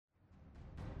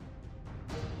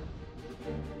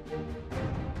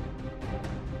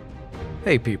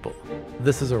Hey people,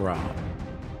 this is Aram.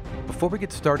 Before we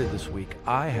get started this week,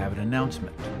 I have an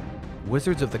announcement.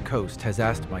 Wizards of the Coast has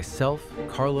asked myself,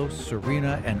 Carlos,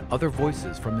 Serena, and other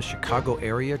voices from the Chicago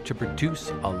area to produce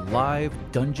a live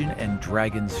Dungeon and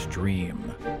Dragons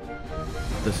stream.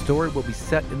 The story will be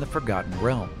set in the Forgotten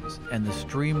Realms, and the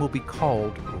stream will be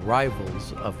called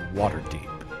Rivals of Waterdeep.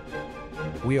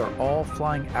 We are all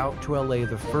flying out to LA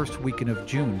the first weekend of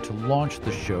June to launch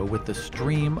the show with the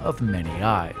Stream of Many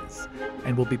Eyes,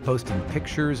 and we'll be posting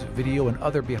pictures, video, and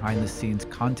other behind-the-scenes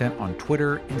content on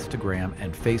Twitter, Instagram,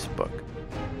 and Facebook.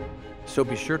 So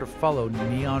be sure to follow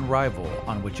Neon Rival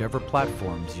on whichever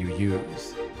platforms you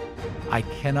use. I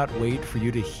cannot wait for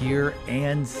you to hear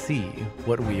and see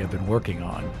what we have been working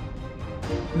on.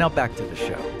 Now back to the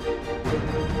show.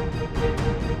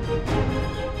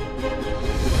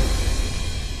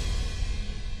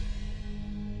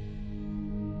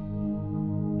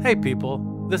 Hey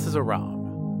people, this is Aram.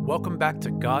 Welcome back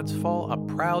to Godsfall,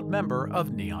 a proud member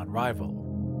of Neon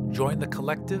Rival. Join the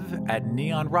collective at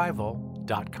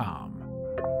neonrival.com.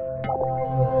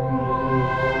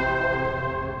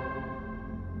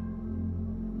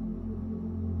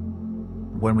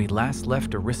 When we last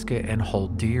left Ariska and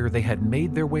Haldir, they had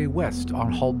made their way west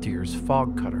on Haldir's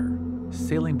fog cutter,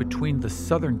 sailing between the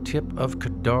southern tip of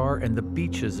Kadar and the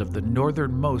beaches of the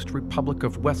northernmost Republic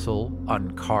of Wessel,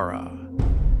 Ankara.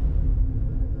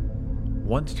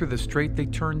 Once through the strait, they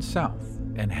turned south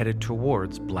and headed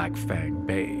towards Black Fang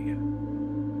Bay.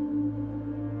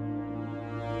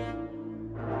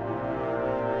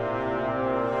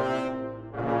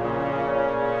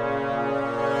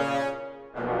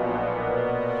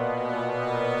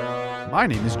 My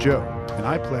name is Joe, and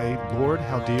I play Lord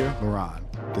Haldir Loran,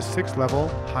 the 6th level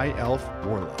High Elf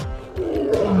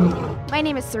Warlock. My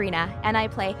name is Serena, and I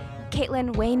play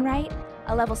Caitlin Wainwright,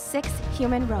 a level 6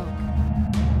 human rogue.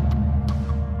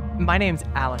 My name's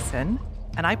Allison,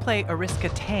 and I play Ariska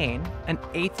Tane, an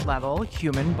 8th level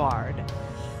human bard.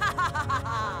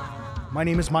 My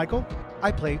name is Michael.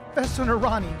 I play Fesson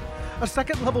Irani, a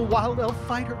 2nd level wild elf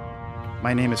fighter.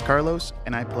 My name is Carlos,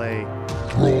 and I play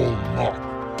Thrall Knock,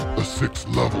 a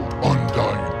 6th level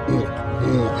undying orc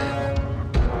warrior.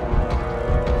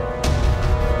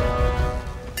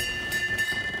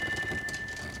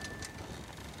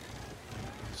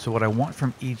 So what I want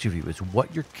from each of you is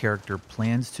what your character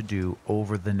plans to do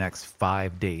over the next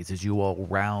 5 days as you all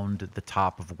round the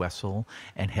top of Wessel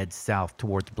and head south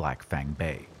towards Black Fang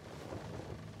Bay.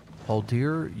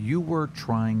 Haldir, you were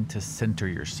trying to center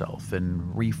yourself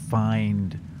and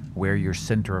refine where your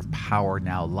center of power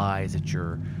now lies that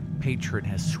your patron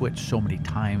has switched so many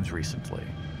times recently.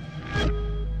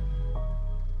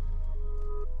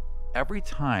 Every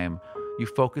time you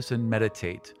focus and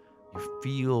meditate, you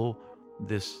feel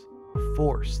this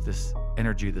force, this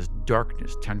energy, this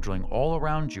darkness tendrils all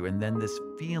around you, and then this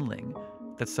feeling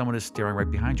that someone is staring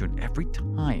right behind you. And every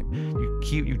time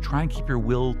you try and keep your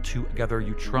will together,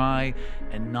 you try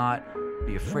and not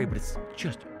be afraid, but it's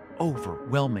just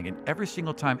overwhelming. And every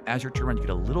single time as you're turned around, you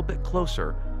get a little bit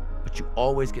closer, but you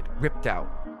always get ripped out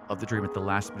of the dream at the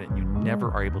last minute, and you never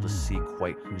are able to see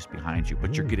quite who's behind you,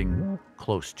 but you're getting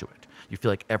close to it. You feel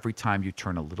like every time you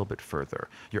turn a little bit further,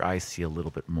 your eyes see a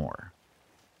little bit more.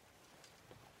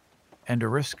 And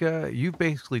Ariska, you've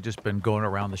basically just been going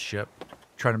around the ship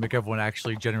trying to make everyone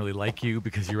actually generally like you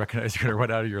because you recognize you're going to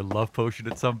run out of your love potion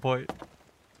at some point.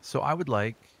 So I would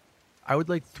like 3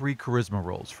 charisma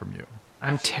rolls from you.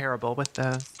 I'm terrible with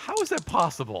those. How is that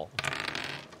possible?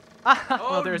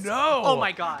 Well, there's no! Oh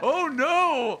my god. Oh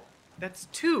no! That's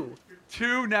 2.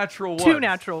 2 natural ones. 2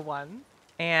 natural ones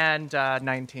and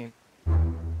 19.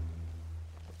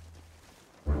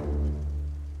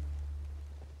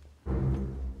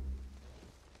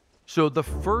 So the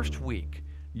first week,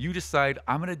 you decide,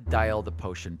 I'm going to dial the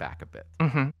potion back a bit.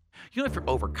 Mm-hmm. You know, if you're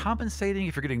overcompensating,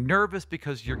 if you're getting nervous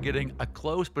because you're getting a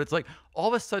close, but it's like all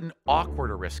of a sudden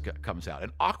awkward Ariska comes out.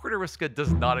 And awkward Ariska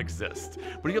does not exist.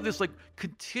 But you have this like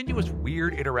continuous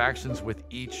weird interactions with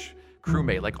each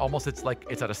crewmate. Like almost it's like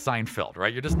it's out of Seinfeld,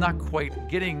 right? You're just not quite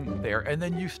getting there. And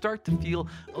then you start to feel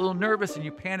a little nervous and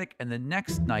you panic. And the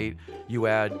next night you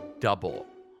add double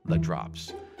the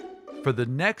drops. For the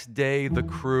next day, the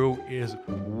crew is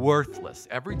worthless.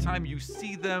 Every time you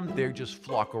see them, they just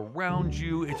flock around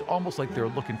you. It's almost like they're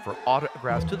looking for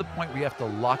autographs to the point where you have to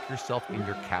lock yourself in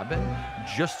your cabin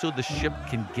just so the ship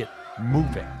can get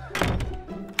moving.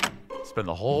 Spend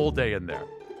the whole day in there.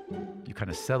 You kind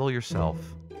of settle yourself.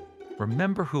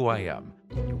 Remember who I am.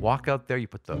 You walk out there, you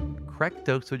put the correct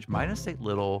dosage, minus a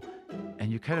little,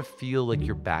 and you kind of feel like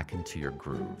you're back into your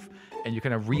groove. And you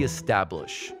kind of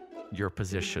reestablish your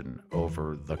position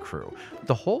over the crew.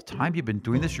 The whole time you've been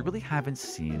doing this, you really haven't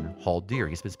seen Haldir.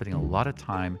 He's been spending a lot of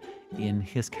time in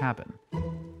his cabin.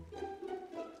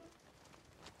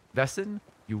 Vesson,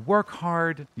 you work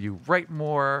hard, you write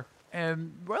more,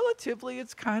 and relatively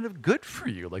it's kind of good for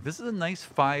you. Like, this is a nice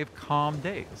 5 calm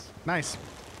days. Nice.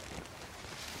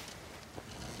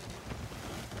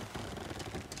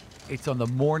 It's on the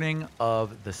morning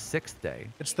of the 6th day.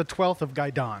 It's the 12th of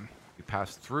Gaidon. You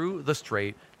pass through the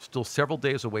strait, still several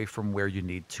days away from where you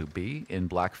need to be in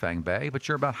Blackfang Bay, but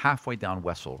you're about halfway down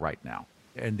Wessel right now.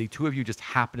 And the two of you just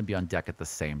happen to be on deck at the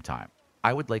same time.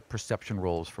 I would like perception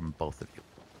rolls from both of you.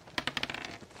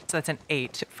 So that's an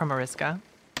 8 from Ariska.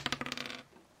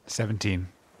 17.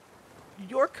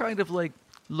 You're kind of like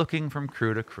looking from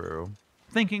crew to crew,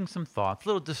 thinking some thoughts, a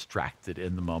little distracted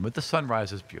in the moment. The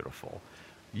sunrise is beautiful.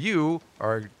 You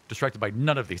are distracted by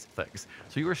none of these things.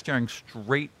 So you are staring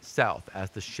straight south as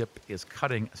the ship is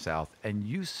cutting south, and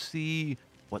you see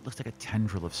what looks like a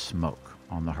tendril of smoke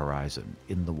on the horizon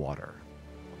in the water.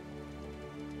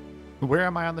 Where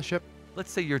am I on the ship?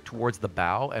 Let's say you're towards the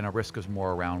bow, and Ariska's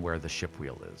more around where the ship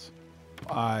wheel is.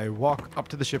 I walk up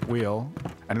to the ship wheel,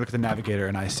 and I look at the navigator,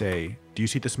 and I say, do you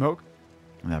see the smoke?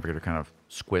 The navigator kind of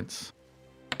squints.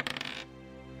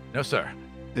 No, sir.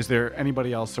 Is there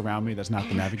anybody else around me that's not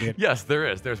the navigator? Yes, there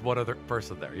is. There's one other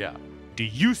person there, yeah. Do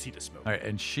you see the smoke? All right,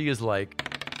 and she is like,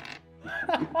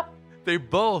 they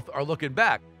both are looking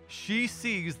back. She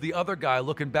sees the other guy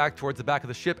looking back towards the back of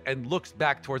the ship and looks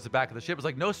back towards the back of the ship. It's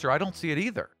like, no, sir, I don't see it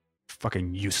either.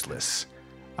 Fucking useless.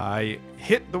 I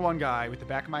hit the one guy with the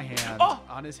back of my hand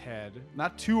on his head.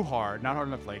 Not too hard, not hard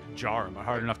enough to like jar him, but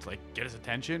hard enough to like get his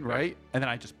attention, right? And then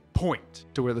I just point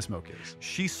to where the smoke is.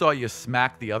 She saw you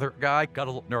smack the other guy, got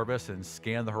a little nervous and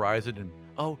scanned the horizon and,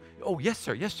 oh, yes,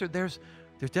 sir. There's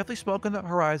definitely smoke on the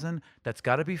horizon. That's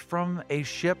got to be from a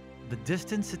ship. The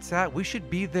distance it's at, we should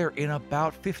be there in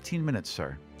about 15 minutes,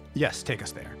 sir. Yes, take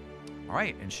us there. All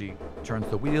right, and she turns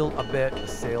the wheel a bit, the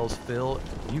sails fill.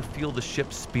 You feel the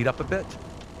ship speed up a bit.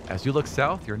 As you look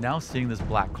south, you're now seeing this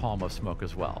black column of smoke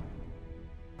as well.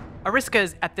 Ariska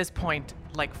is at this point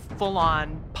like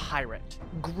full-on pirate.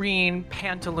 Green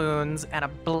pantaloons and a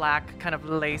black kind of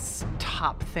lace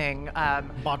top thing.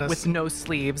 Bodice. With no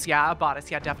sleeves. Yeah, a bodice.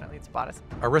 Yeah, definitely it's a bodice.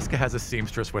 Ariska has a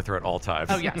seamstress with her at all times.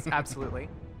 Oh, yes, absolutely.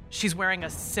 She's wearing a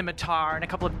scimitar and a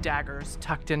couple of daggers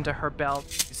tucked into her belt.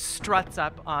 She struts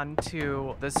up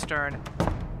onto the stern.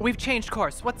 We've changed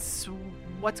course. What's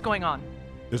going on?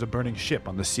 There's a burning ship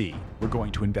on the sea. We're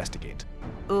going to investigate.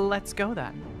 Let's go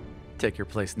then. Take your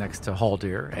place next to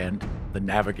Haldir and the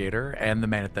navigator and the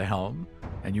man at the helm,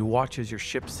 and you watch as your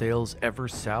ship sails ever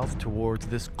south towards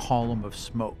this column of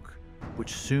smoke,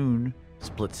 which soon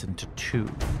splits into 2,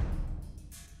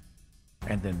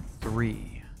 and then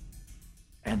 3,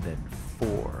 and then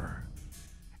 4,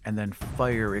 and then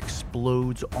fire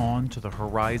explodes onto the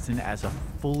horizon as a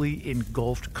fully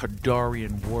engulfed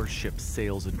Kadarian warship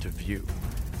sails into view.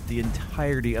 The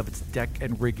entirety of its deck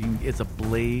and rigging is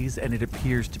ablaze, and it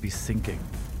appears to be sinking.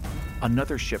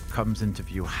 Another ship comes into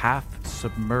view, half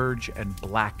submerged and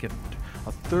blackened.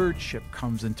 A third ship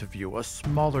comes into view, a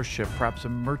smaller ship, perhaps a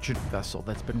merchant vessel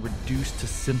that's been reduced to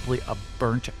simply a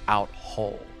burnt-out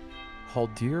hull.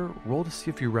 Haldir, roll to see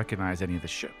if you recognize any of the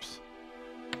ships.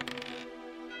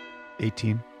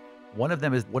 18. One of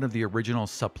them is one of the original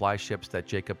supply ships that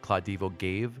Jacob Claudivo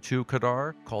gave to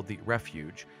Kadar, called the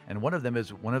Refuge. And one of them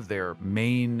is one of their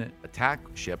main attack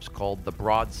ships called the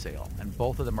Broadsail. And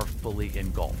both of them are fully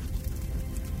engulfed.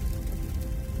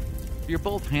 You're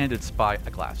both handed spy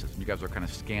glasses. You guys are kind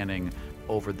of scanning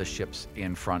over the ships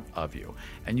in front of you.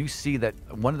 And you see that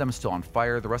one of them is still on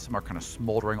fire. The rest of them are kind of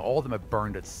smoldering. All of them have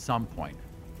burned at some point.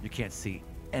 You can't see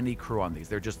any crew on these.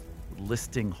 They're just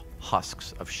listing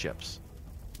husks of ships.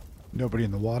 Nobody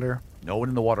in the water. No one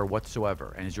in the water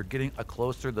whatsoever. And as you're getting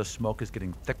closer, the smoke is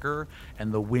getting thicker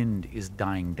and the wind is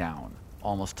dying down,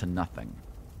 almost to nothing.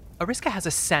 Ariska has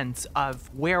a sense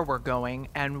of where we're going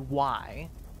and why.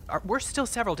 We're still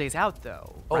several days out,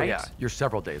 though, right? Oh, yeah. You're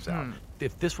several days out.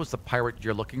 If this was the pirate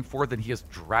you're looking for, then he has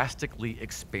drastically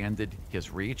expanded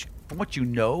his reach. From what you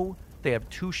know, they have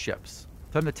 2 ships.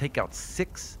 For them to take out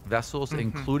 6 vessels,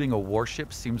 including a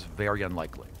warship, seems very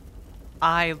unlikely.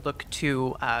 I look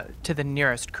to the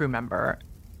nearest crew member,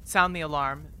 sound the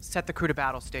alarm, set the crew to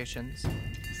battle stations.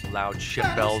 These loud ship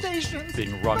bells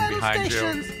being rung behind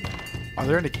you. Are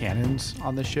there any cannons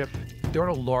on the ship? They're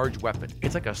a large weapon.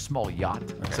 It's like a small yacht.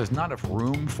 Okay. So there's not enough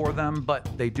room for them, but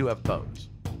they do have bows.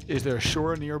 Is there a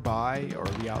shore nearby, or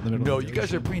are we out in the middle No, of the you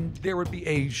guys are ocean? there would be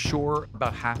a shore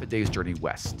about half a day's journey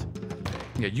west.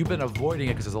 Yeah, you've been avoiding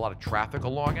it because there's a lot of traffic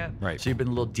along it. Right. So you've been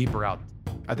a little deeper out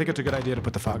I think it's a good idea to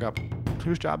put the fog up.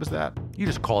 Whose job is that? You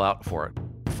just call out for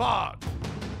it. Fog!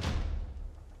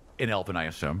 In Elven, I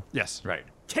assume. Yes. Right.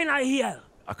 Can I hear?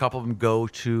 A couple of them go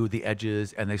to the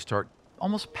edges and they start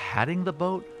almost patting the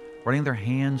boat, running their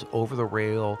hands over the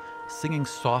rail, singing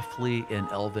softly in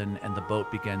Elven, and the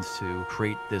boat begins to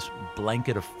create this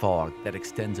blanket of fog that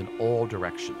extends in all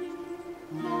directions.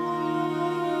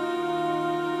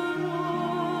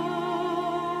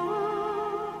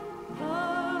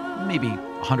 Maybe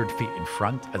 100 feet in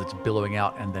front as it's billowing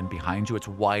out, and then behind you it's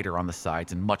wider on the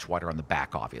sides and much wider on the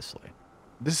back, obviously.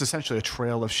 This is essentially a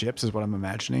trail of ships is what I'm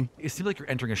imagining. It seems like you're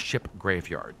entering a ship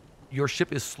graveyard. Your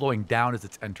ship is slowing down as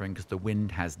it's entering because the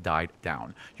wind has died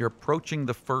down. You're approaching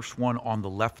the first one on the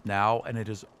left now, and it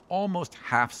is almost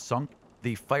half sunk.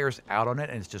 The fire's out on it,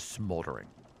 and it's just smoldering.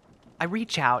 I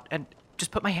reach out and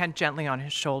just put my hand gently on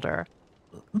his shoulder.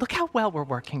 Look how well we're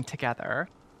working together.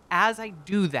 As I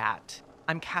do that,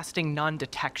 I'm casting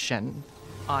non-detection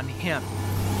on him.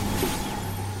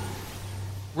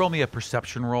 Roll me a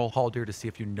perception roll, Haldir, to see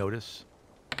if you notice.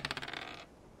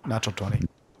 Natural 20.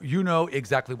 You know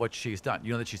exactly what she's done.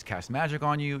 You know that she's cast magic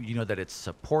on you. You know that it's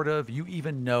supportive. You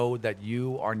even know that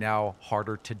you are now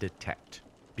harder to detect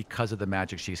because of the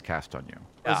magic she's cast on you.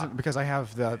 Isn't because I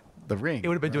have the ring. It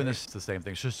would have been doing this the same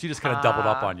thing. So she just kind of doubled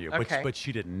up on you, okay. but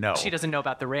she didn't know. She doesn't know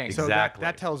about the ring. So Exactly.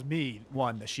 that tells me,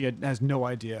 one, that she has no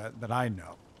idea that I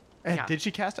know. And Yeah. did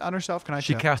she cast it on herself? Can I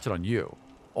She tell? cast it on you.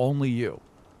 Only you.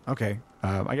 Okay.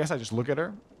 I guess I just look at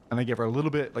her, and I give her a little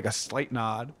bit, like a slight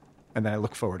nod, and then I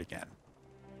look forward again.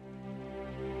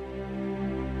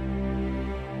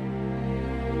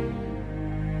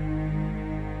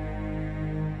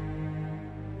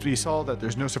 So you saw that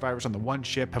there's no survivors on the one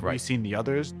ship. Have we Right. seen the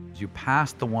others? You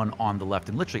pass the one on the left,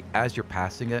 and literally as you're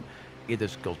passing it, it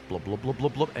just goes blub, blub, blub,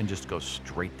 blub, blub, and just goes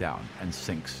straight down and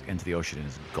sinks into the ocean and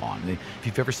is gone. And if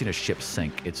you've ever seen a ship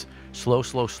sink, it's slow,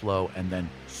 slow, slow, and then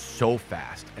so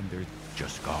fast, and they're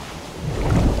just gone.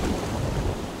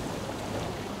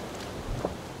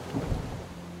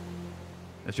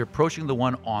 As you're approaching the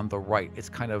one on the right, it's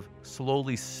kind of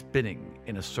slowly spinning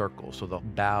in a circle. So the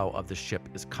bow of the ship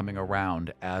is coming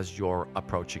around as you're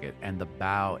approaching it, and the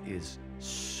bow is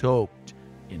soaked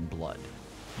in blood.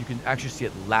 You can actually see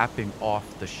it lapping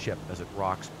off the ship as it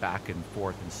rocks back and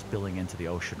forth and spilling into the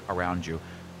ocean around you.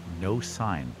 No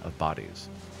sign of bodies.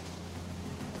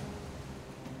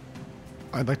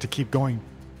 I'd like to keep going.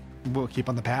 We'll keep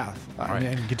on the path right.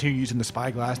 and continue using the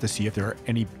spyglass to see if there are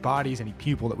any bodies, any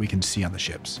people that we can see on the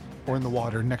ships or in the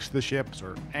water next to the ships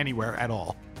or anywhere at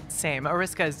all. Same.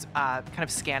 Ariska is kind of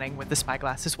scanning with the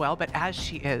spyglass as well, but as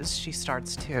she is, she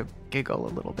starts to giggle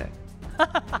a little bit.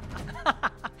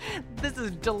 This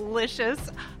is delicious.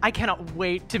 I cannot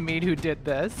wait to meet who did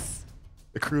this.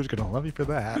 The crew's going to love you for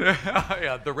that.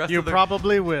 Yeah, the rest You of the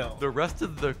probably will. the rest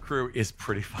of the crew is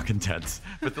pretty fucking tense.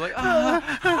 But they're like, yeah.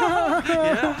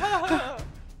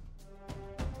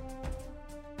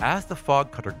 As the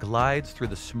fog cutter glides through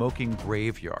the smoking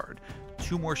graveyard,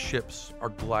 two more ships are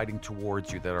gliding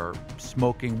towards you that are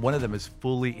smoking. One of them is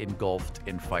fully engulfed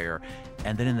in fire.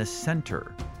 And then in the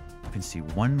center, you can see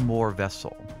one more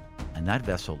vessel. And that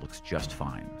vessel looks just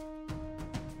fine.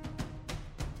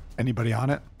 Anybody on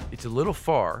it? It's a little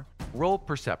far. Roll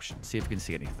perception. See if you can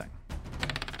see anything.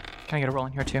 Can I get a roll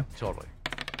in here too? Totally.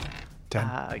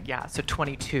 10. Yeah, so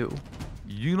 22.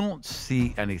 You don't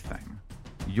see anything.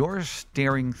 You're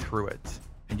staring through it,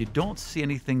 and you don't see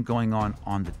anything going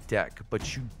on the deck,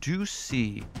 but you do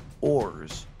see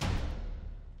oars.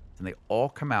 And they all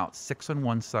come out, 6 on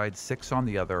one side, 6 on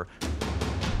the other,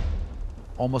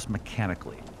 almost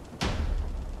mechanically.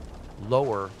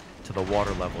 Lower to the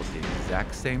water level at the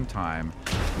exact same time,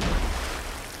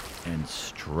 and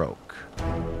stroke.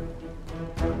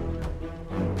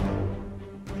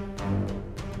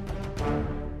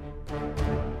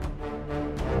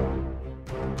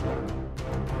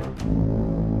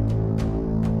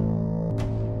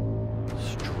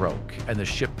 Stroke, and the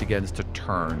ship begins to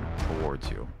turn towards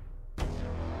you.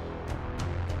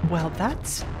 Well,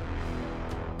 that's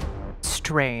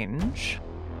strange.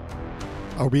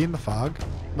 Are we in the fog?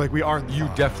 Like we are in the You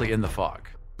fog. definitely in the fog.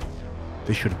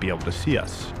 They shouldn't be able to see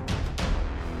us.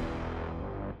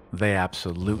 They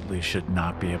absolutely should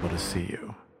not be able to see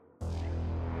you.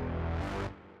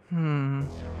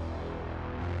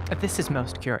 This is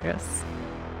most curious.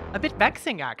 A bit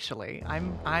vexing, actually.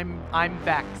 I'm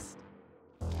vexed.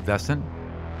 Vesson,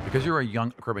 because you're a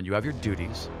young crewman, you have your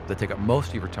duties that take up most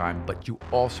of your time, but you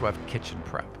also have kitchen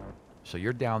prep. So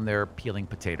you're down there peeling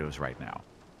potatoes right now.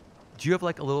 Do you have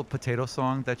like a little potato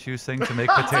song that you sing to make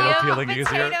potato peeling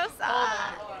easier?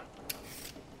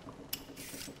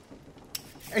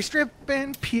 I strip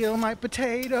and peel my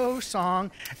potato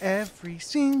song every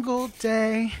single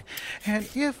day. And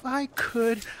if I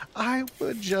could, I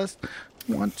would just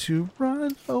want to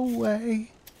run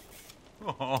away.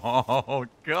 Oh,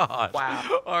 God.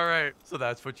 Wow. All right. So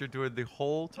that's what you're doing the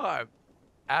whole time.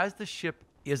 As the ship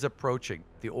is approaching,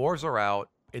 the oars are out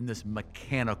in this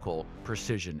mechanical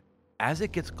precision. As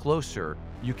it gets closer,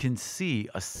 you can see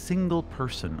a single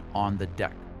person on the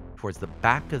deck towards the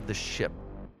back of the ship.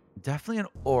 Definitely an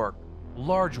orc,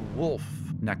 large wolf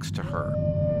next to her.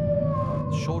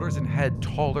 Shoulders and head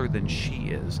taller than she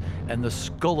is, and the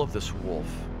skull of this wolf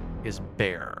is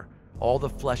bare. All the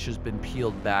flesh has been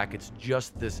peeled back. It's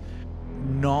just this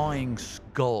gnawing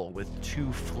skull with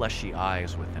two fleshy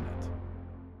eyes within it.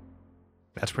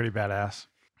 That's pretty badass.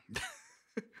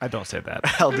 I don't say that.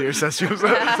 Haldir says to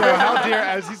himself. So Haldir,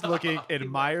 as he's looking,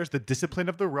 admires the discipline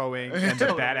of the rowing and the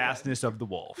badassness of the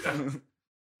wolf.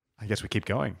 I guess we keep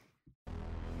going.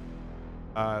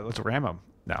 Let's ram him.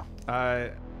 No.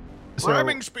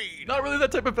 Ramming speed! Not really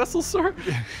that type of vessel, sir.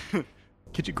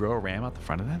 Could you grow a ram out the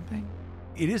front of that thing?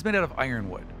 It is made out of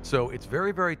ironwood, so it's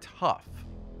very, very tough,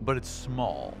 but it's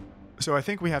small. So I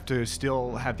think we have to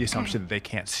still have the assumption that they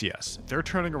can't see us. They're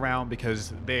turning around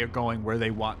because they are going where they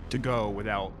want to go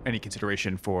without any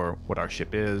consideration for what our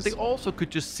ship is. They also could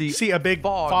just see a big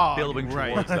fog billowing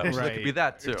towards them. Right. So it could be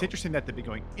that too. It's interesting that they'd be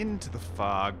going into the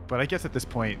fog, but I guess at this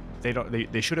point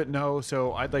they shouldn't know.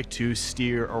 So I'd like to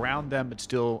steer around them, but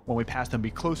still, when we pass them,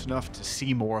 be close enough to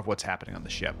see more of what's happening on the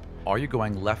ship. Are you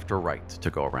going left or right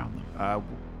to go around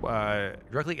them?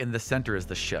 Directly in the center is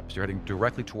the ship. So you're heading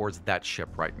directly towards that ship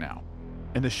right now.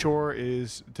 And the shore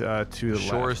is to the left.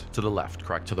 Shore is to the left,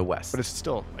 correct, to the west. But it's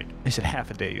still like, is it half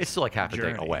a day? It's still like half a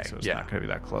day away. So it's not going to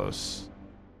be that close.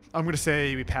 I'm going to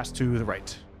say we pass to the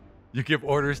right. You give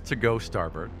orders to go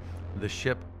starboard. The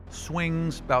ship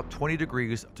swings about 20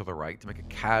 degrees to the right to make a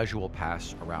casual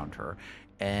pass around her.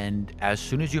 And as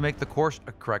soon as you make the course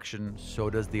correction, so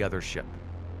does the other ship.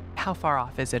 How far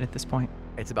off is it at this point?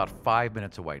 It's about 5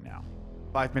 minutes away now.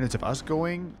 5 minutes of us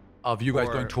going? Of you guys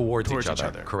going towards each other.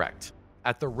 other. Correct.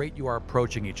 At the rate you are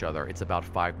approaching each other, it's about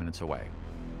 5 minutes away.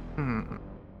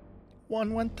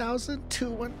 1,000,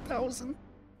 1,000.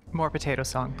 More potato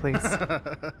song, please.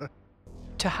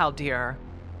 To Haldir,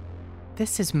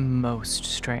 this is most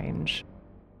strange.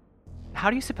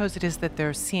 How do you suppose it is that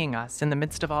they're seeing us in the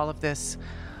midst of all of this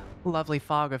lovely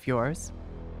fog of yours?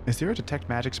 Is there a detect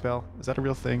magic spell? Is that a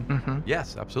real thing? Mm-hmm.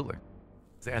 Yes, absolutely.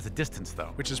 It has a distance,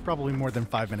 though. Which is probably more than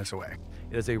 5 minutes away.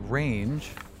 It is a range.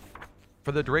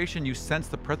 For the duration, you sense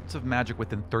the presence of magic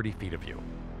within 30 feet of you.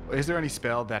 Is there any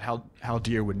spell that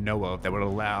Haldir would know of that would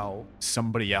allow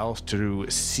somebody else to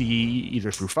see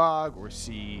either through fog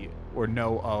or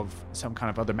know of some kind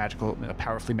of other magical,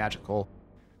 powerfully magical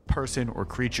person or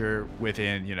creature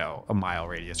within, a mile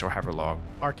radius or however long?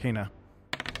 Arcana.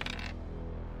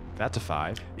 That's a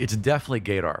 5. It's definitely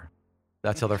Gator.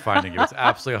 That's how they're finding you. It's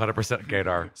absolutely 100%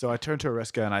 Gator. So I turn to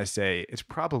Ariska and I say, it's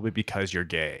probably because you're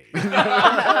gay. Oh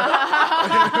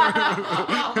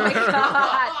my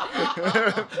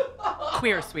God.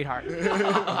 Queer, sweetheart.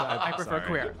 I prefer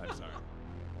queer. I'm sorry.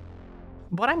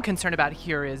 What I'm concerned about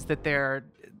here is that they're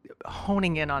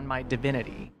honing in on my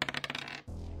divinity.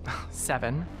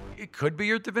 7. It could be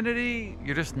your divinity.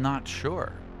 You're just not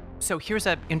sure. So here's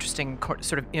an interesting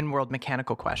sort of in-world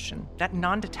mechanical question. That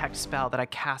non-detect spell that I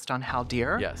cast on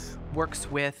Haldir Yes. works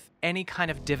with any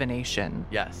kind of divination.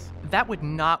 Yes. That would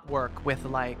not work with,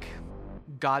 like,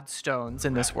 godstones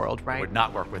in this world, It right? would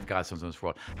not work with Godstones in this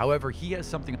world. However, he has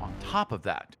something on top of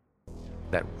that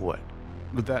that would.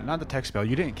 With that non-detect spell,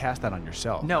 you didn't cast that on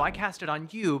yourself. No, I cast it on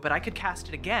you, but I could cast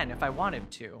it again if I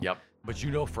wanted to. Yep. But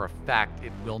you know for a fact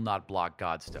it will not block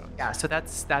Godstones. Yeah, so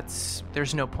that's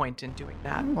there's no point in doing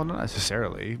that. Well, not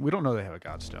necessarily. We don't know they have a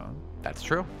godstone. That's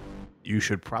true. You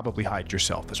should probably hide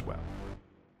yourself as well.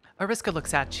 Ariska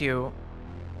looks at you,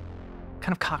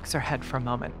 kind of cocks her head for a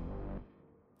moment.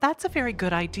 That's a very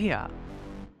good idea.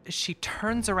 She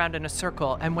turns around in a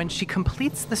circle, and when she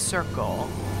completes the circle,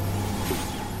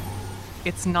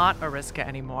 it's not Ariska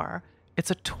anymore.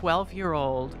 It's a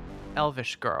 12-year-old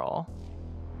elvish girl.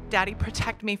 Daddy,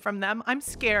 protect me from them. I'm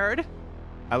scared.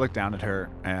 I look down at her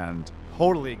and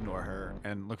totally ignore her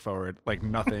and look forward like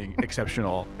nothing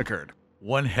exceptional occurred.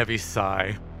 One heavy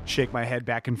sigh. Shake my head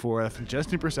back and forth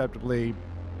just imperceptibly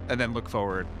and then look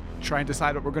forward, try and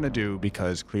decide what we're going to do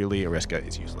because clearly Ariska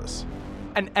is useless.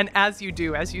 And as you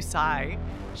do, as you sigh,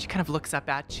 she kind of looks up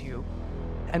at you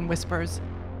and whispers,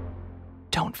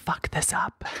 "Don't fuck this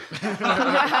up."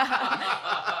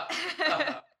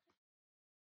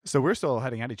 So we're still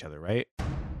heading at each other, right?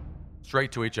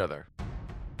 Straight to each other.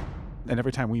 And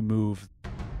every time we move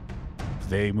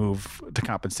they move to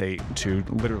compensate to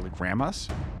literally ram us?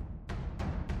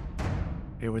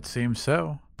 It would seem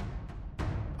so.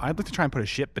 I'd like to try and put a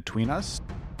ship between us,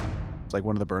 like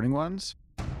one of the burning ones.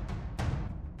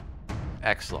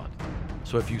 Excellent.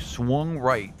 So if you swung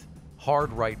right,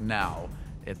 hard right now,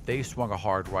 if they swung a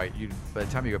hard right, by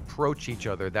the time you approach each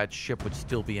other, that ship would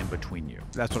still be in between you.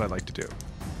 That's what I'd like to do.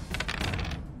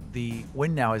 The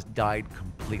wind now has died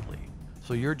completely.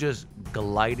 So you're just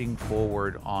gliding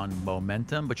forward on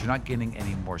momentum, but you're not gaining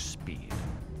any more speed.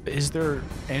 Is there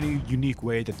any unique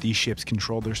way that these ships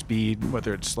control their speed,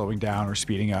 whether it's slowing down or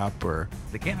speeding up, or?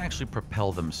 They can't actually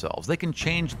propel themselves. They can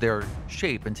change their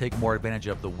shape and take more advantage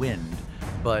of the wind,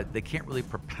 but they can't really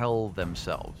propel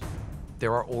themselves.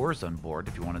 There are oars on board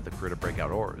if you wanted the crew to break out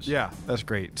oars. Yeah, that's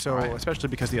great. So, Right. especially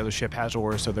because the other ship has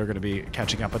oars, so they're going to be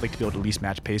catching up. I'd like to be able to at least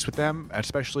match pace with them,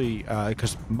 especially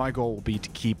because my goal will be to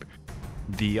keep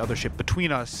the other ship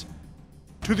between us.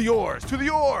 To the oars! To the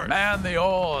oars! Man the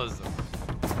oars!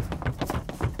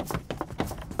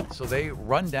 So they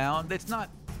run down. It's not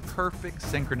perfect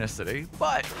synchronicity,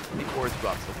 but the oars go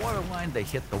up to the water line. They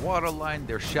hit the water line.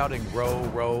 They're shouting row,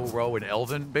 row, row in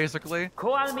Elven, basically.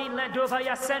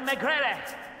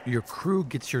 Your crew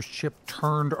gets your ship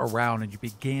turned around and you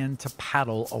begin to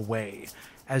paddle away.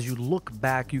 As you look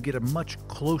back, you get a much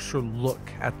closer look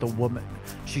at the woman.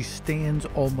 She stands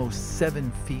almost 7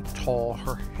 feet tall.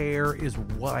 Her hair is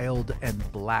wild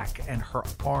and black, and her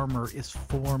armor is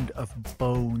formed of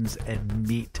bones and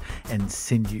meat and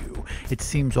sinew. It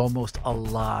seems almost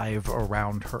alive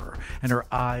around her, and her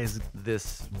eyes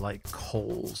this like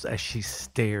coals as she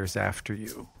stares after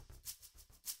you.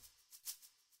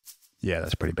 Yeah,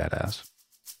 that's pretty badass.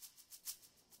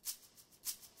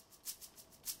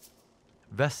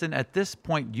 Vestin, at this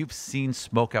point, you've seen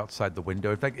smoke outside the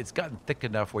window. In fact, it's gotten thick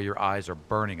enough where your eyes are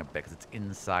burning a bit because it's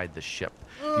inside the ship.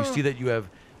 You see that you have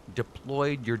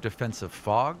deployed your defensive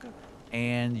fog,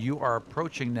 and you are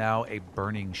approaching now a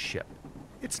burning ship.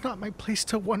 It's not my place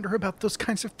to wonder about those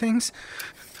kinds of things.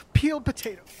 Peeled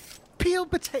potato.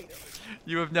 Peeled potato.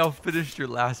 You have now finished your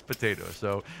last potato,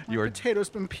 so you are. Potato's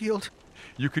been peeled.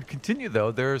 You could continue,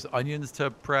 though. There's onions to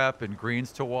prep and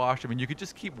greens to wash. I mean, you could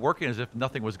just keep working as if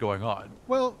nothing was going on.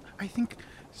 Well, I think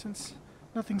since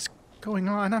nothing's going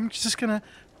on, I'm just gonna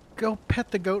go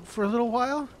pet the goat for a little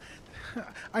while.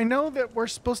 I know that we're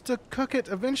supposed to cook it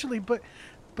eventually, but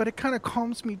it kind of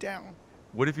calms me down.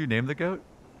 What have you named the goat?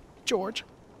 George.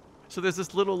 So there's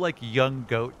this little, young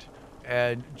goat,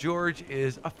 and George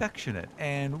is affectionate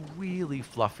and really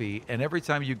fluffy. And every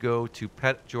time you go to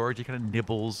pet George, he kind of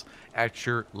nibbles at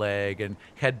your leg and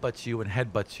headbutts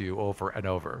you over and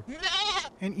over.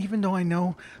 And even though I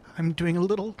know I'm doing a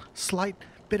little slight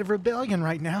bit of rebellion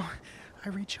right now, I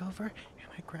reach over and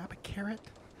I grab a carrot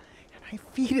and I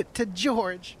feed it to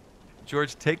George.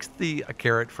 George takes the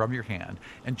carrot from your hand,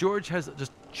 and George has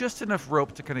just enough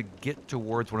rope to kind of get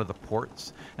towards one of the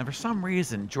ports. And for some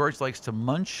reason, George likes to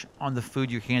munch on the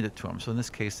food you hand it to him, so in this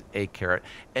case, a carrot,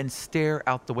 and stare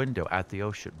out the window at the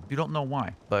ocean. You don't know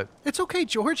why, but It's okay,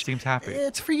 George. Seems happy.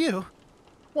 It's for you.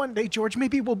 One day, George,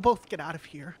 maybe we'll both get out of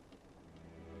here.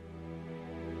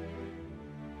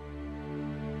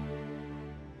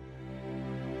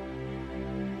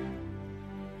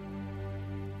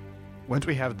 Once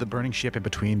we have the burning ship in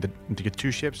between the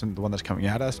two ships and the one that's coming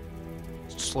at us,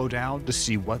 slow down to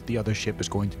see what the other ship is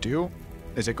going to do.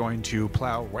 Is it going to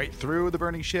plow right through the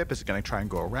burning ship? Is it going to try and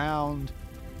go around?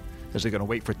 Is it going to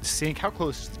wait for it to sink? How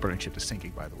close is the burning ship to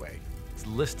sinking, by the way? it's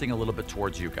listing a little bit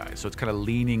towards you guys. So it's kind of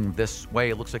leaning this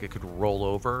way. It looks like it could roll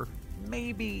over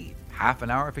maybe half an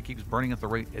hour if it keeps burning at the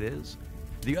rate it is.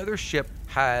 The other ship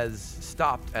has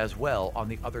stopped as well on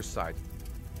the other side.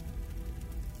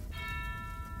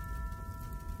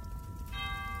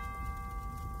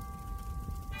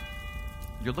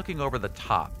 You're looking over the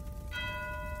top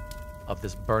of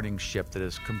this burning ship that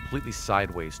is completely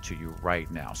sideways to you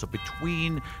right now. So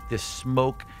between this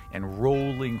smoke and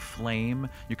rolling flame,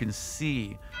 you can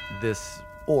see this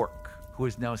orc who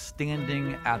is now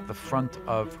standing at the front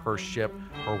of her ship.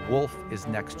 Her wolf is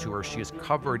next to her. She is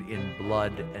covered in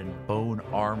blood and bone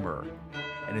armor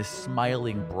and is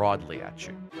smiling broadly at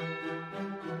you.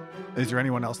 Is there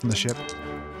anyone else in the ship?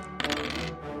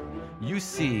 You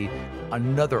see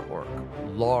another orc,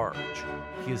 large.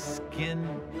 His skin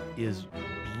is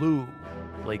blue,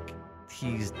 like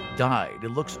he's died. It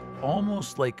looks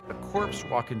almost like a corpse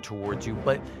walking towards you,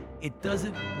 but it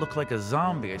doesn't look like a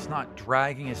zombie. It's not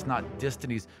dragging, it's not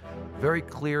distant. He's very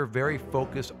clear, very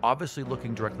focused, obviously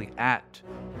looking directly at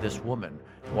this woman.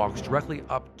 Walks directly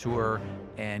up to her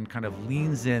and kind of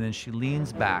leans in, and she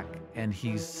leans back, and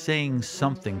he's saying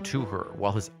something to her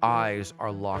while his eyes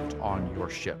are locked on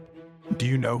your ship. Do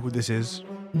you know who this is?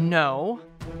 No.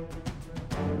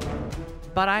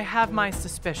 But I have my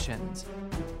suspicions.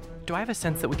 Do I have a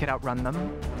sense that we could outrun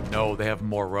them? No, they have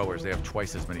more rowers. They have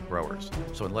twice as many rowers.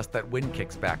 So unless that wind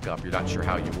kicks back up, you're not sure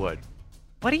how you would.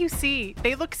 What do you see?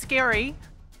 They look scary.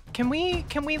 Can we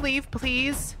leave,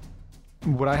 please?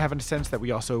 Would I have a sense that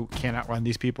we also can't outrun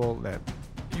these people? That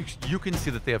You can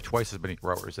see that they have twice as many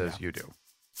rowers as you do.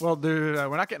 Well,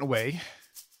 we're not getting away.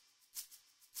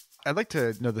 I'd like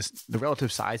to know the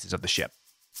relative sizes of the ship.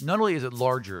 Not only is it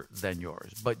larger than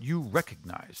yours, but you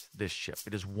recognize this ship.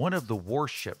 It is one of the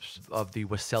warships of the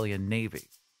Wesselian Navy.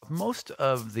 Most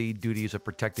of the duties of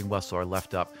protecting Wessel are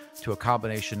left up to a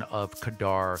combination of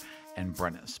Kadar and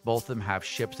Brennus. Both of them have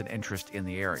ships and interest in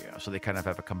the area, so they kind of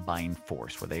have a combined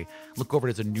force where they look over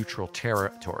it as a neutral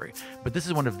territory. But this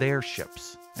is one of their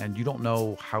ships, and you don't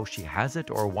know how she has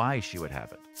it or why she would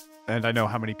have it. And I know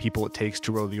how many people it takes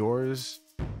to row the oars.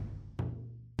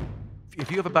 If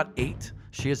you have about 8,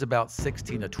 she has about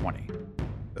 16 to 20.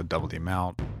 Double the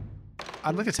amount.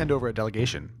 I'd like to send over a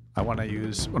delegation. I want to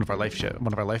use one of our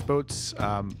lifeboats.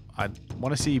 I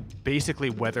want to see basically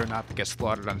whether or not it gets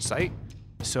slaughtered on site.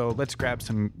 So let's grab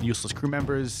some useless crew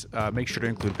members. Make sure to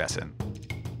include Vesson.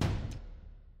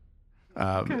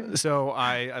 So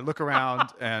I look around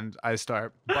and I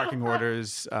start barking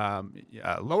orders.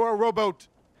 Lower a rowboat,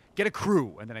 get a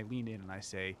crew, and then I lean in and I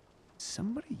say,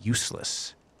 "Somebody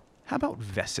useless. How about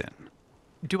Vesson?"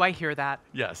 Do I hear that?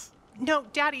 Yes. No,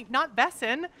 Daddy, not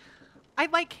Vesson. I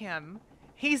like him.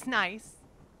 He's nice.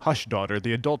 Hush, daughter.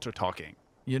 The adults are talking.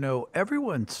 You know,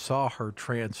 everyone saw her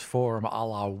transform a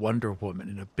la Wonder Woman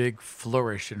in a big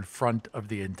flourish in front of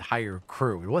the entire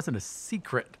crew. It wasn't a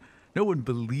secret. No one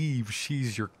believes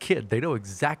she's your kid. They know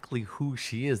exactly who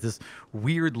she is. This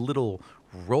weird little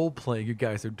role playing you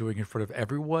guys are doing in front of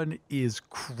everyone is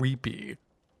creepy.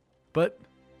 But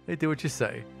they do what you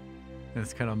say. And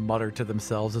it's kind of mutter to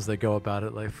themselves as they go about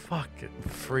it like, fucking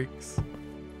freaks.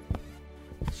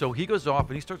 So he goes off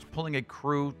and he starts pulling a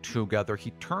crew together.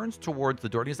 He turns towards the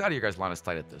door. And he's out of your guys' line of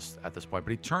sight at this point,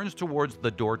 but he turns towards the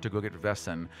door to go get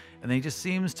Vesson. And then he just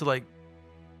seems to like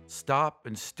stop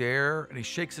and stare, and he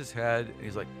shakes his head and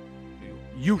he's like,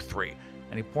 "You three."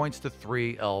 And he points to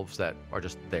 3 elves that are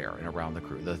just there and around the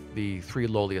crew, the 3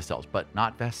 lowliest elves, but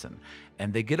not Vesson.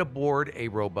 And they get aboard a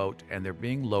rowboat and they're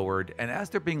being lowered. And as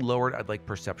they're being lowered, I'd like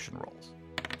perception rolls.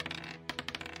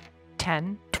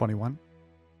 10. 21.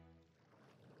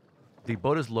 The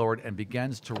boat is lowered and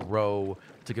begins to row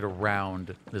to get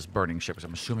around this burning ship. So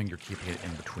I'm assuming you're keeping it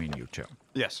in between you two.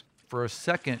 Yes. For a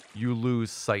second, you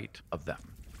lose sight of them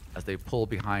as they pull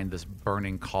behind this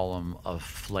burning column of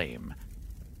flame.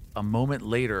 A moment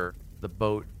later, the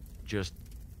boat just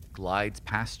glides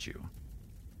past you,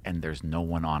 and there's no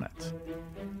one on it.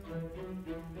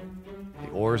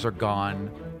 The oars are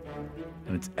gone,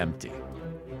 and it's empty.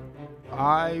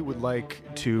 I would like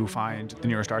to find the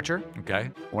nearest archer. Okay.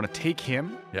 I want to take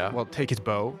him. Yeah. Well, take his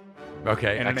bow.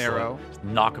 Okay. And an excellent. arrow. Just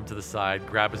knock him to the side,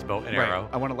 grab his bow and arrow.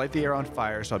 I want to light the arrow on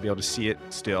fire so I'll be able to see it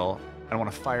still. I want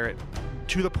to fire it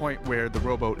to the point where the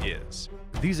rowboat is.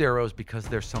 These arrows, because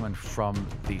they're summoned from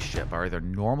the ship, are either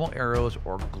normal arrows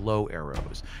or glow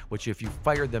arrows, which if you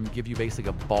fire them, give you basically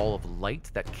a ball of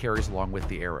light that carries along with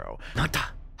the arrow.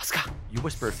 You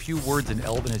whisper a few words in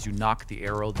Elven as you knock the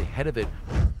arrow. The head of it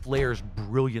flares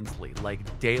brilliantly,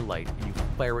 like daylight, and you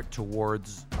fire it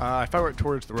towards... I fire it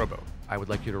towards the rowboat. I would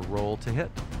like you to roll to hit.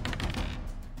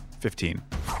 15.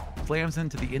 Slams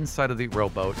into the inside of the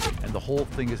rowboat, and the whole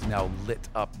thing is now lit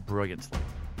up brilliantly.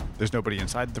 There's nobody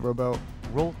inside the rowboat.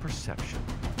 Roll perception.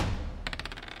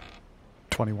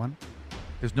 21.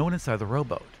 There's no one inside the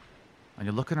rowboat. And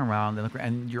you're looking around,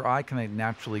 and your eye kind of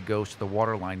naturally goes to the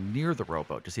water line near the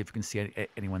rowboat to see if you can see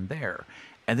anyone there.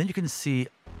 And then you can see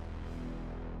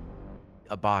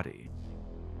a body,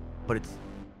 but it's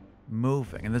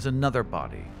moving. And there's another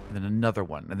body, and then another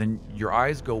one. And then your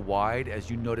eyes go wide as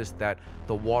you notice that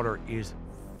the water is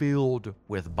filled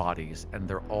with bodies, and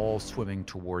they're all swimming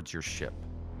towards your ship.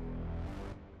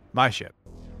 My ship.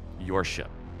 Your ship.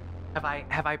 Have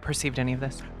I perceived any of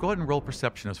this? Go ahead and roll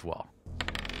perception as well.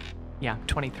 Yeah,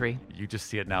 23. You just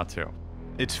see it now, too.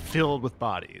 It's filled with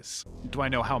bodies. Do I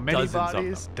know how many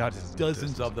bodies?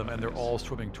 Dozens of them, and they're all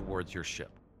swimming towards your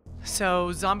ship.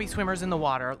 So, zombie swimmers in the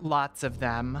water, lots of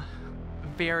them.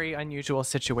 Very unusual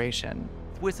situation.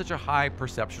 With such a high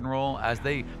perception roll, as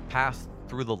they pass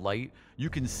through the light,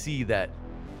 you can see that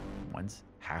one's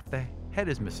half the head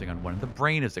is missing on one, and the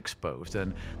brain is exposed,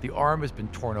 and the arm has been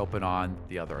torn open on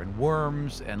the other, and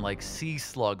worms and like sea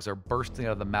slugs are bursting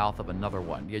out of the mouth of another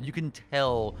one. Yeah, you can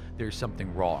tell there's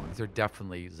something wrong. These are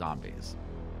definitely zombies.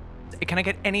 Can I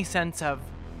get any sense of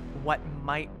what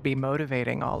might be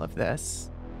motivating all of this.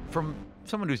 From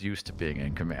someone who's used to being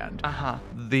in command, Uh-huh.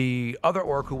 the other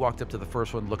orc who walked up to the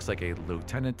first one looks like a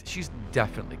lieutenant. She's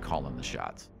definitely calling the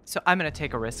shots. So I'm going to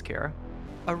take a risk here.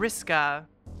 Ariska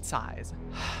sighs,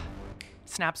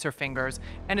 snaps her fingers,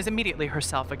 and is immediately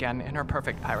herself again in her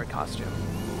perfect pirate costume.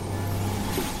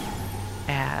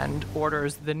 And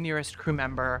orders the nearest crew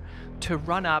member to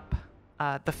run up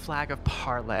the flag of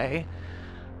parley.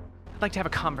 I'd like to have a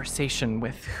conversation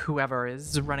with whoever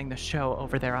is running the show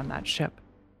over there on that ship.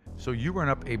 So you run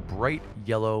up a bright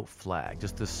yellow flag,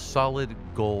 just this solid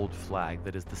gold flag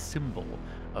that is the symbol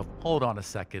of, hold on a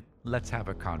second, let's have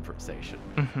a conversation.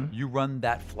 You run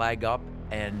that flag up,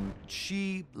 and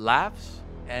she laughs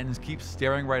and keeps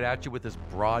staring right at you with this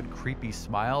broad, creepy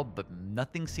smile, but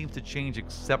nothing seems to change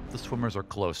except the swimmers are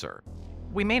closer.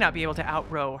 We may not be able to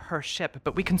outrow her ship,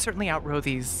 but we can certainly outrow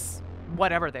these,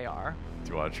 whatever they are.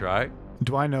 Do you want to try?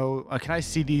 Do I know? Can I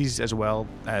see these as well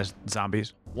as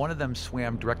zombies? One of them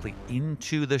swam directly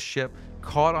into the ship,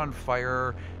 caught on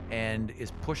fire, and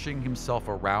is pushing himself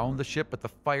around the ship, but the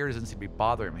fire doesn't seem to be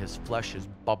bothering him. His flesh is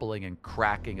bubbling and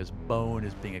cracking, his bone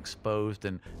is being exposed,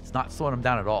 and it's not slowing him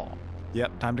down at all.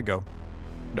 Yep, time to go.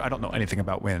 I don't know anything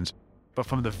about winds, but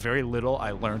from the very little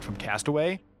I learned from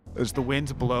Castaway, is the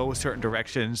winds blow certain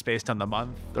directions based on the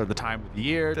month or the time of the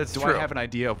year. That's Do true. I have an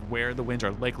idea of where the winds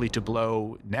are likely to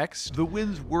blow next? The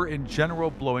winds were in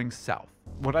general blowing south.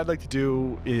 What I'd like to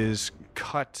do is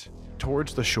cut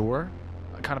towards the shore,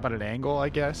 kind of at an angle, I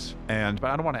guess. But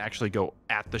I don't want to actually go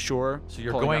at the shore. So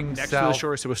you're Pulling up going next to the south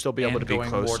shore, so we'll still be able and to be going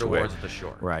close more to towards it. the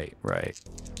shore. Right.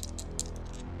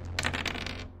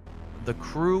 The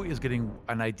crew is getting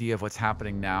an idea of what's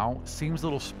happening now. Seems a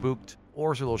little spooked.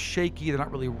 Oars are a little shaky. They're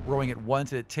not really rowing at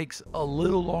once, and it takes a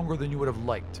little longer than you would have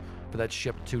liked for that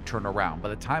ship to turn around. By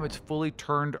the time it's fully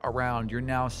turned around, you're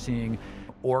now seeing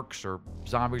orcs or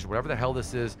zombies, whatever the hell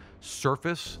this is,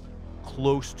 surface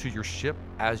close to your ship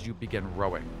as you begin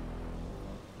rowing.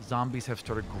 Zombies have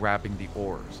started grabbing the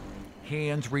oars.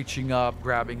 Hands reaching up,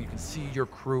 grabbing. You can see your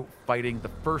crew fighting. The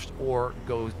first oar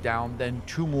goes down, then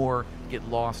two more get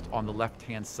lost on the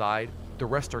left-hand side. The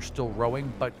rest are still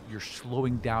rowing, but you're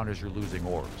slowing down as you're losing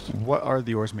oars. What are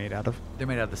the oars made out of? They're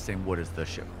made out of the same wood as the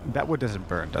ship. That wood doesn't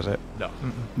burn, does it? No.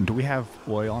 Do we have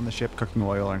oil on the ship, cooking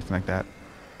oil or anything like that?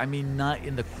 I mean, not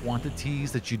in the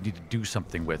quantities that you need to do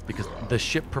something with, because the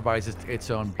ship provides its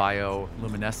own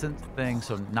bioluminescent thing,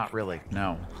 so not really,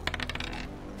 no.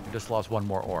 You just lost one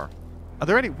more oar.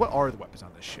 What are the weapons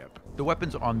on this ship? The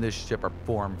weapons on this ship are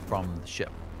formed from the ship.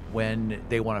 When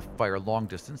they want to fire long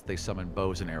distance, they summon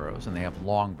bows and arrows, and they have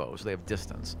long bows, so they have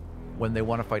distance. When they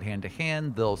want to fight hand to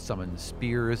hand, they'll summon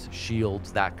spears,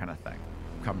 shields, that kind of thing.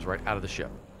 Comes right out of the ship.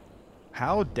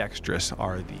 How dexterous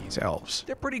are these elves?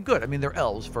 They're pretty good. I mean, they're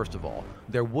elves, first of all.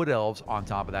 They're wood elves on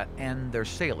top of that, and they're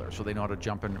sailors, so they know how to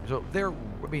jump in. So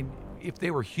if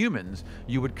they were humans,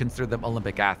 you would consider them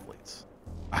Olympic athletes.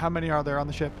 How many are there on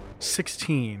the ship?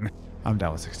 16. I'm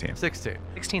down with 16. 16.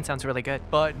 16 sounds really good.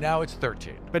 But now it's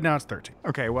 13. But now it's 13.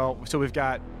 Okay, well, so we've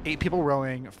got 8 people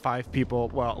rowing, 5 people,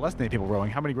 well, less than 8 people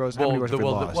rowing. How many rows have we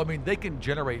lost? I mean, they can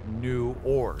generate new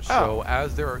oars. Oh.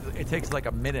 So it takes like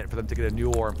a minute for them to get a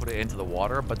new oar and put it into the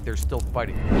water, but they're still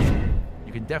fighting.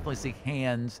 You can definitely see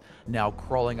hands now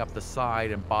crawling up the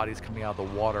side and bodies coming out of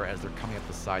the water as they're coming up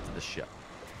the sides of the ship.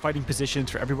 Fighting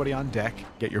positions for everybody on deck.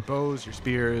 Get your bows, your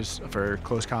spears for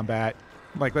close combat.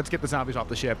 Let's get the zombies off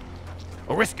the ship.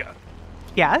 Ariska,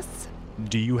 Yes?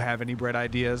 do you have any bread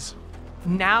ideas?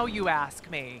 Now you ask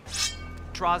me.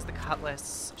 Draws the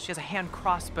cutlass. She has a hand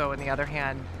crossbow in the other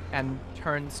hand and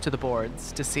turns to the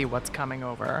boards to see what's coming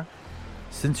over.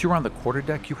 Since you're on the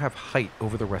quarterdeck, you have height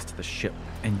over the rest of the ship,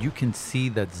 and you can see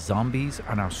that zombies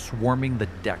are now swarming the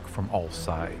deck from all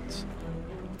sides.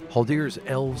 Haldir's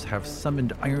elves have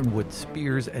summoned ironwood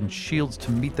spears and shields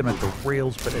to meet them at the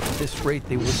rails, but at this rate,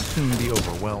 they will soon be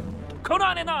overwhelmed.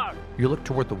 You look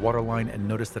toward the waterline and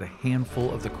notice that a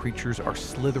handful of the creatures are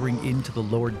slithering into the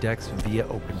lower decks via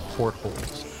open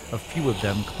portholes, a few of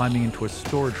them climbing into a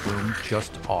storage room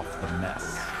just off the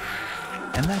mess.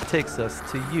 And that takes us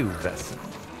to you, Vesson.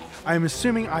 I'm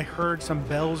assuming I heard some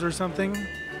bells or something.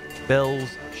 Bells,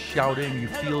 shouting, you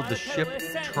feel the ship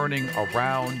turning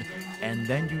around, and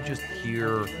then you just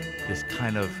hear this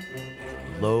kind of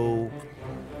low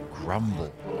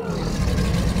grumble.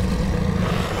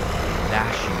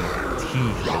 Gnashing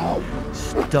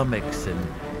teeth, stomachs, and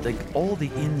all the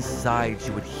insides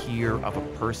you would hear of a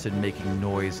person making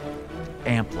noise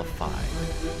amplified,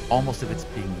 almost as if it's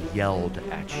being yelled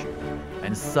at you.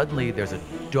 And suddenly there's a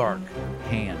dark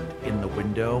hand in the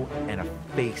window and a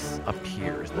face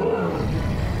appears.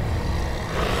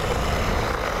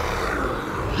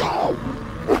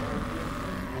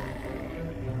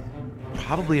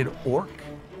 Probably an orc,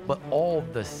 but all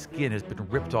the skin has been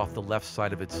ripped off the left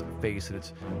side of its face and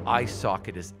its eye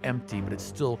socket is empty, but it's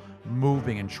still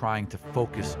moving and trying to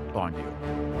focus on you.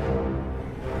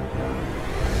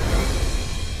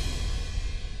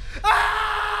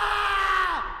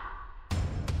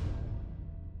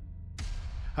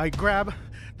 I grab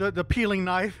the peeling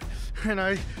knife and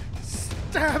I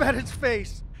stab at its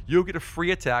face. You'll get a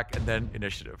free attack and then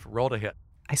initiative. Roll to hit.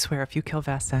 I swear, if you kill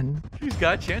Vasen, He's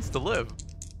got a chance to live.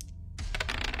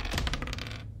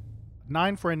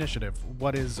 9 for initiative.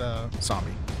 What is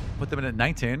zombie? Put them in at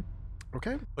 19,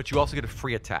 Okay. but you also get a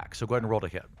free attack. So go ahead and roll to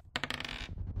hit.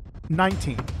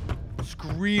 19.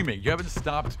 Screaming. You haven't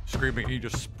stopped screaming. And you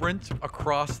just sprint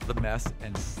across the mess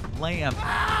and slam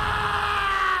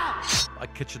a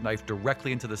kitchen knife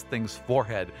directly into this thing's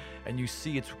forehead. And you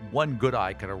see its one good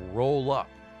eye kind of roll up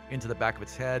into the back of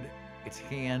its head, its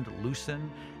hand loosen,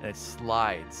 and it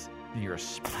slides. And you're a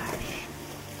splash.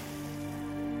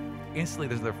 Instantly,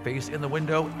 there's their face in the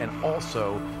window and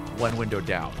also one window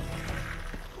down.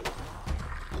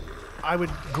 I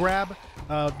would grab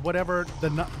whatever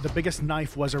the biggest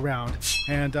knife was around,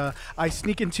 and I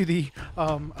sneak into the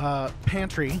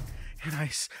pantry, and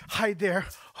I hide there,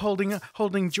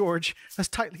 holding George as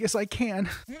tightly as I can.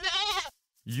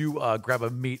 You grab a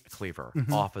meat cleaver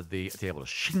off of the table,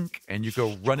 shink, and you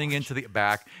go running into the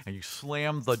back, and you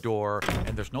slam the door,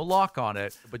 and there's no lock on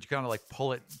it, but you kind of like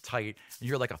pull it tight, and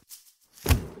you're like a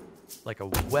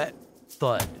wet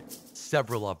thud,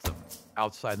 several of them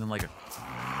outside, and then like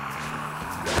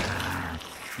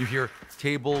you hear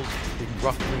tables being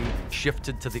roughly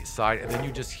shifted to the side, and then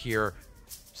you just hear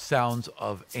sounds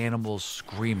of animals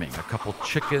screaming. A couple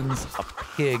chickens, a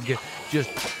pig, just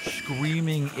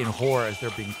screaming in horror as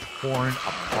they're being torn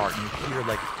apart. And you hear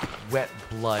like wet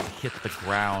blood hit the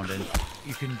ground, and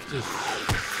you can just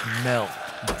smell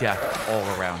death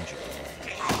all around you.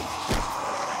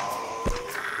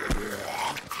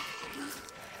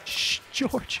 Shh,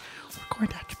 George, we're going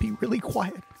to have to be really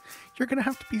quiet. You're going to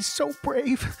have to be so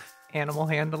brave. animal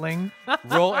handling.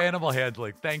 Roll animal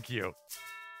handling. Thank you.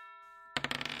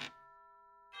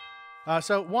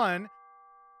 So 1,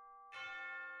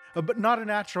 but not a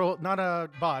natural, not a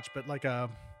botch, but like a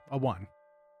 1.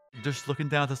 You're just looking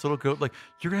down at this little goat, like,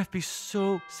 you're going to have to be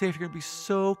so safe. You're going to be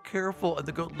so careful. And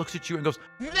the goat looks at you and goes,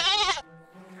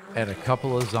 and a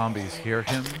couple of zombies hear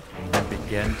him and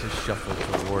begin to shuffle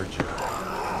towards you.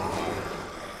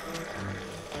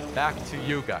 Back to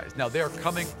you guys. Now they're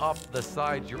coming up the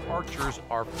sides. Your archers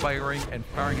are firing, and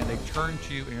they turn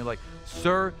to you, and you're like,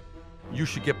 sir, you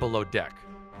should get below deck.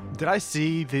 Did I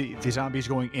see the zombies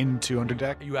going into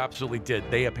underdeck? You absolutely did.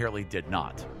 They apparently did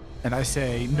not. And I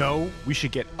say, no, we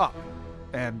should get up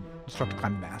and start to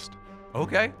climb the mast.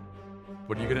 Okay.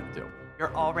 What are you going to do?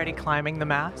 You're already climbing the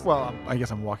mast? Well, I guess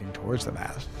I'm walking towards the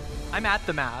mast. I'm at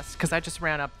the mast because I just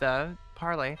ran up the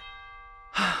parley.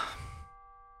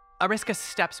 Ariska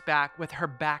steps back with her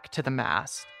back to the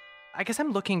mast. I guess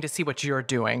I'm looking to see what you're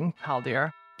doing,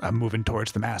 Haldir. I'm moving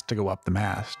towards the mast to go up the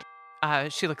mast.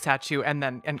 She looks at you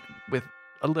and with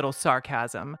a little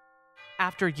sarcasm.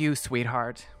 After you,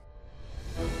 sweetheart.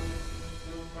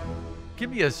 Give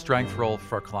me a strength roll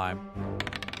for a climb.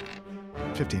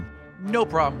 15. No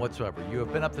problem whatsoever. You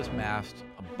have been up this mast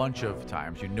a bunch of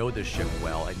times. You know this ship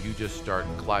well, and you just start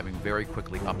climbing very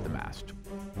quickly up the mast.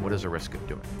 What is Ariska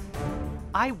doing?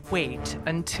 I wait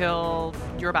until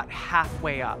you're about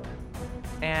halfway up,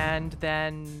 and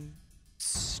then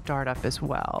start up as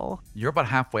well. You're about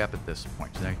halfway up at this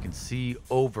point. So now you can see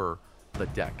over the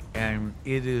deck, and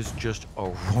it is just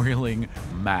a roiling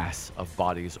mass of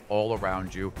bodies all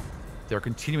around you. They're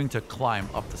continuing to climb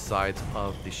up the sides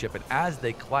of the ship, and as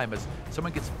they climb, as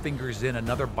someone gets fingers in,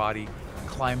 another body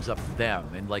climbs up them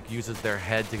and like uses their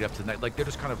head to get up to the neck. Like they're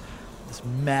just kind of this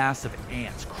mass of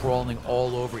ants crawling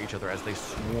all over each other as they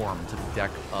swarm to the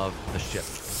deck of the ship.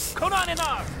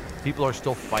 People are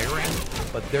still firing,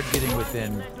 but they're getting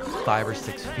within 5 or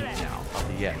 6 feet now of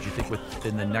the edge. You think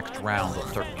within the next round they'll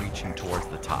start reaching towards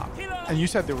the top. And you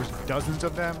said there was dozens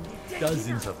of them?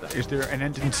 Dozens of them. Is there an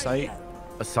end in sight?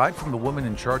 Aside from the woman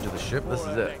in charge of the ship, this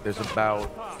is it. There's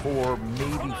about 4,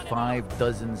 maybe 5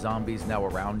 dozen zombies now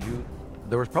around you.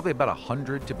 There was probably about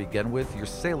 100 to begin with. Your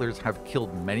sailors have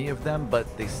killed many of them,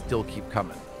 but they still keep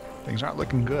coming. Things aren't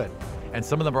looking good. And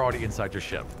some of them are already inside your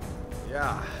ship.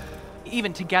 Yeah.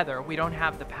 Even together, we don't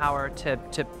have the power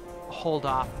to hold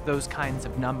off those kinds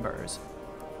of numbers.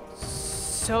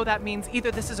 So that means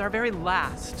either this is our very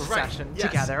last session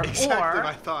together, or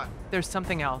my thought. there's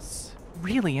something else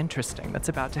really interesting that's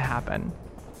about to happen.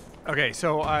 Okay,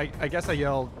 so I guess I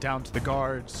yell down to the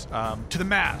guards, to the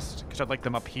mast, because I'd like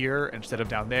them up here instead of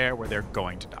down there where they're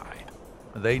going to die.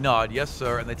 They nod, yes,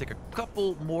 sir, and they take a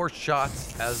couple more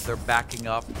shots as they're backing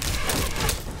up.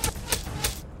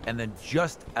 And then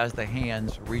just as the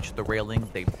hands reach the railing,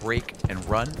 they break and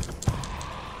run.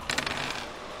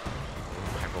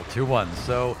 I rolled 2 ones.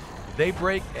 So they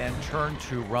break and turn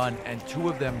to run, and 2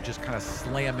 of them just kind of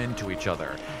slam into each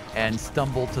other and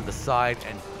stumble to the side,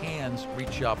 and hands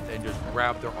reach up and just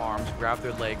grab their arms, grab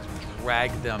their legs,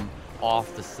 drag them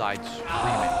off the side screaming.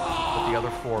 But the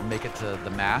other 4 make it to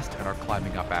the mast and are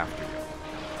climbing up after you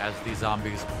as these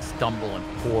zombies stumble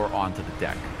and pour onto the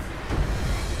deck.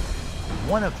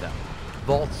 One of them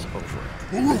vaults over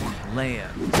it,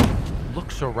 lands,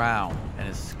 looks around, and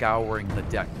is scouring the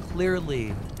deck.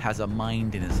 Clearly has a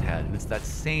mind in his head. It's that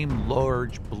same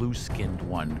large blue-skinned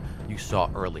one you saw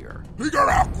earlier.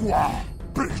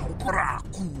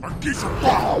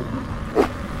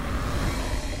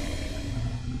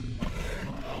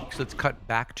 So let's cut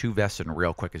back to Vesson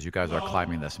real quick as you guys are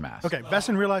climbing this mast. Okay,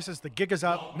 Vesson realizes the gig is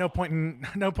up. No point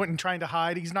in trying to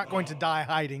hide. He's not going to die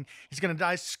hiding. He's going to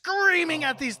die screaming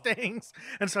at these things.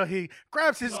 And so he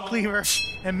grabs his cleaver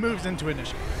and moves into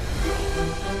initiative.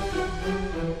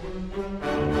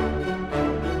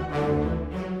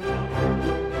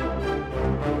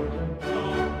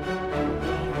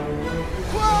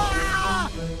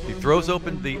 He throws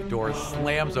open the door,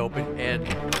 slams open, and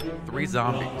 3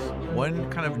 zombies, one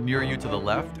kind of near you to the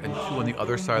left and 2 on the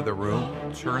other side of the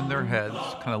room, turn their heads,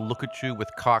 kind of look at you with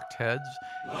cocked heads,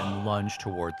 and lunge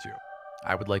towards you.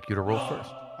 I would like you to roll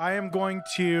first. I am going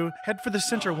to head for the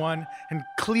center one and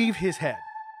cleave his head.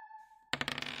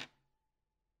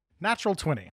 Natural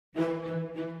 20.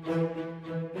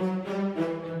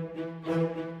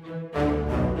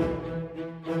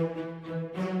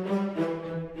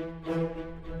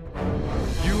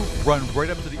 Run right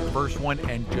up to the first one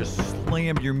and just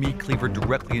slam your meat cleaver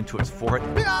directly into its forehead.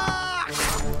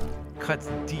 Cuts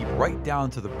deep right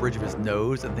down to the bridge of his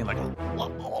nose and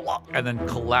and then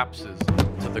collapses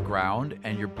to the ground,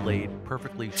 and your blade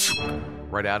perfectly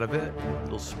right out of it. A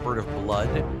little spurt of blood,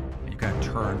 and you kind of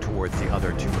turn towards the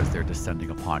other 2 as they're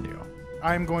descending upon you.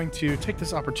 I'm going to take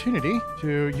this opportunity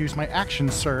to use my action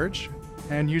surge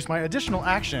and use my additional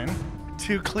action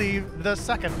to cleave the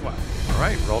second one. All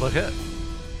right, roll to hit.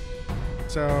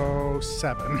 So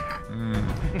 7.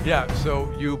 Yeah,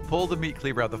 so you pull the meat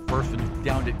cleaver out. The first one, you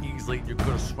downed it easily. You're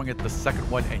going to swing at the second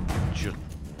one, and you just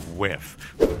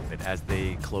whiff it as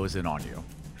they close in on you.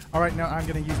 All right, now I'm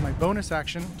going to use my bonus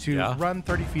action to run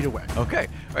 30 feet away. Okay.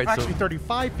 All right, actually,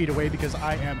 35 feet away because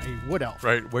I am a wood elf.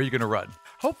 Right, where are you going to run?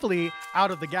 Hopefully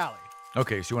out of the galley.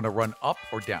 Okay, so you want to run up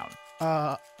or down?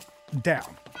 Down.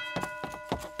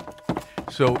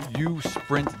 So you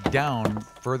sprint down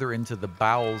further into the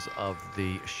bowels of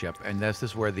the ship, and this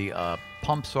is where the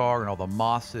pumps are and all the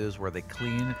moss is, where they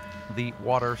clean the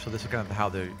water. So this is kind of how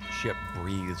the ship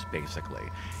breathes, basically.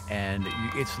 And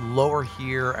it's lower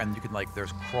here, and you can,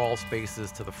 there's crawl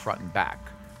spaces to the front and back.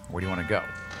 Where do you want to go?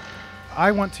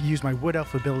 I want to use my wood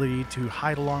elf ability to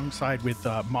hide alongside with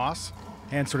moss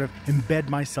and sort of embed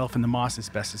myself in the moss as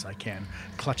best as I can,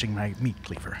 clutching my meat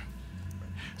cleaver.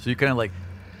 So you kind of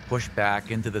push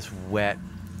back into this wet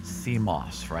sea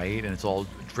moss, right? And it's all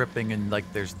dripping, and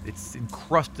it's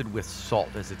encrusted with salt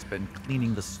as it's been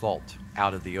cleaning the salt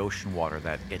out of the ocean water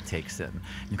that it takes in.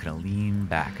 You kind of lean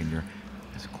back, and you're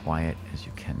as quiet as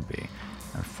you can be.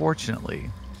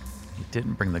 Unfortunately, you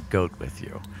didn't bring the goat with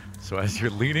you. So as you're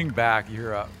leaning back,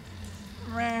 you're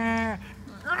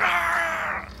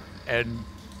and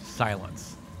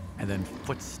silence, and then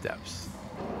footsteps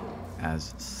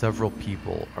as several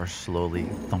people are slowly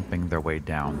thumping their way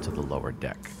down to the lower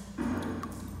deck.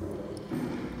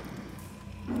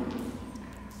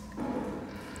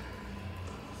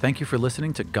 Thank you for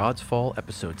listening to God's Fall,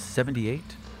 episode 78,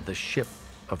 The Ship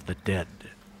of the Dead.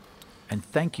 And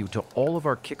thank you to all of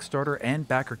our Kickstarter and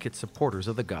BackerKit supporters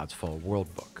of the God's Fall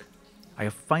World Book. I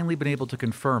have finally been able to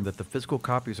confirm that the physical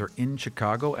copies are in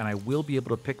Chicago, and I will be able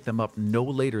to pick them up no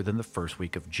later than the first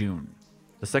week of June.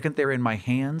 The second they're in my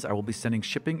hands, I will be sending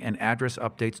shipping and address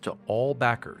updates to all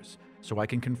backers so I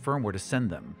can confirm where to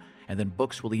send them, and then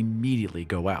books will immediately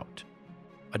go out.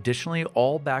 Additionally,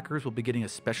 all backers will be getting a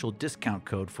special discount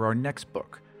code for our next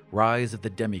book, Rise of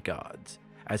the Demigods,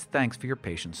 as thanks for your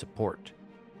patient support.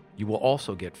 You will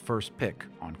also get first pick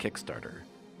on Kickstarter.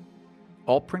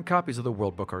 All print copies of the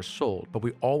World Book are sold, but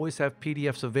we always have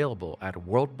PDFs available at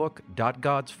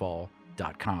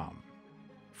worldbook.godsfall.com.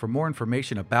 For more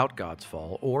information about God's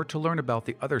Fall, or to learn about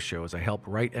the other shows I help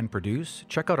write and produce,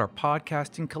 check out our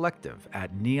podcasting collective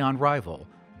at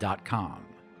neonrival.com.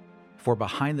 For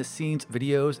behind-the-scenes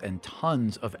videos and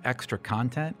tons of extra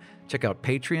content, check out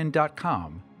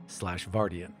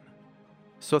patreon.com/Vardian.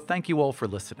 So thank you all for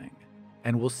listening,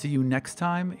 and we'll see you next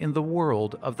time in the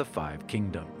world of the Five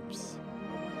Kingdoms.